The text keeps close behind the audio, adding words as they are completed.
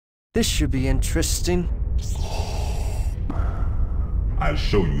This should be interesting. I'll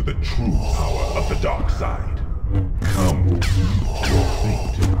show you the true power of the dark side. Come, meet your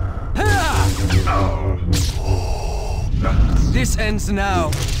fate. This ends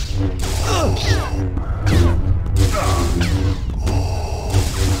now.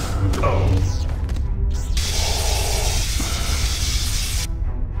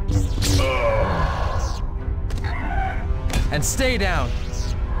 And stay down.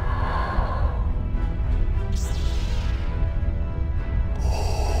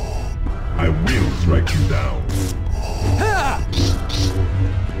 I will strike you down.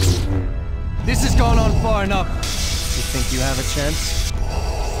 This has gone on far enough. You think you have a chance?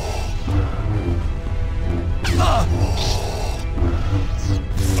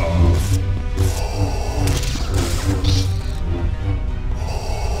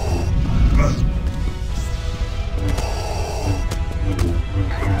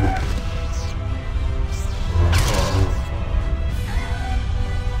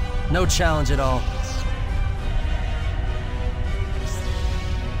 No challenge at all.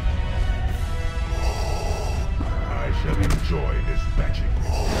 I shall enjoy this magic.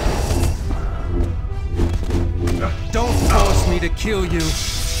 Don't force me to kill you.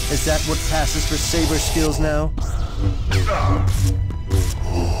 Is that what passes for saber skills now?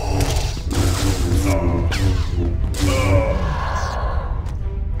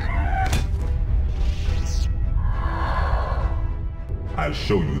 I'll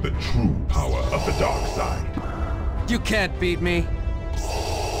show you the true power of the dark side. You can't beat me.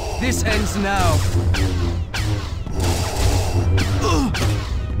 This ends now. Your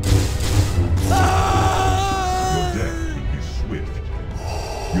death will be swift.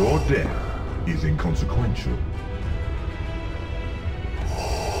 Your death is inconsequential.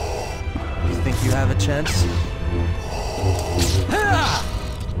 You think you have a chance?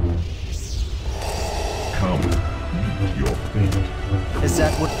 Come, meet your fate. Is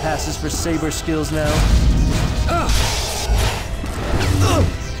that what passes for saber skills now?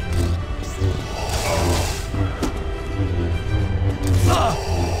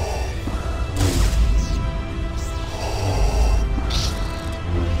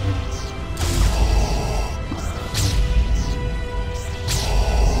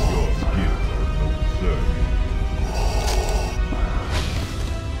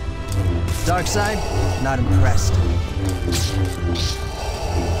 Dark side? Not impressed.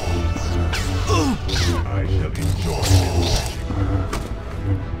 I shall enjoy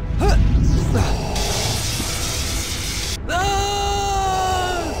this magic.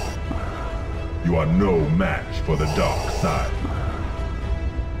 You are no match for the dark side.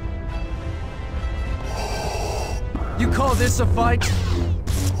 You call this a fight?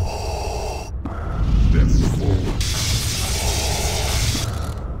 Step forward.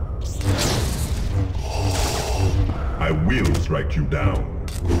 I will strike you down.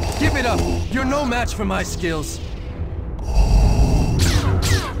 Give it up! You're no match for my skills.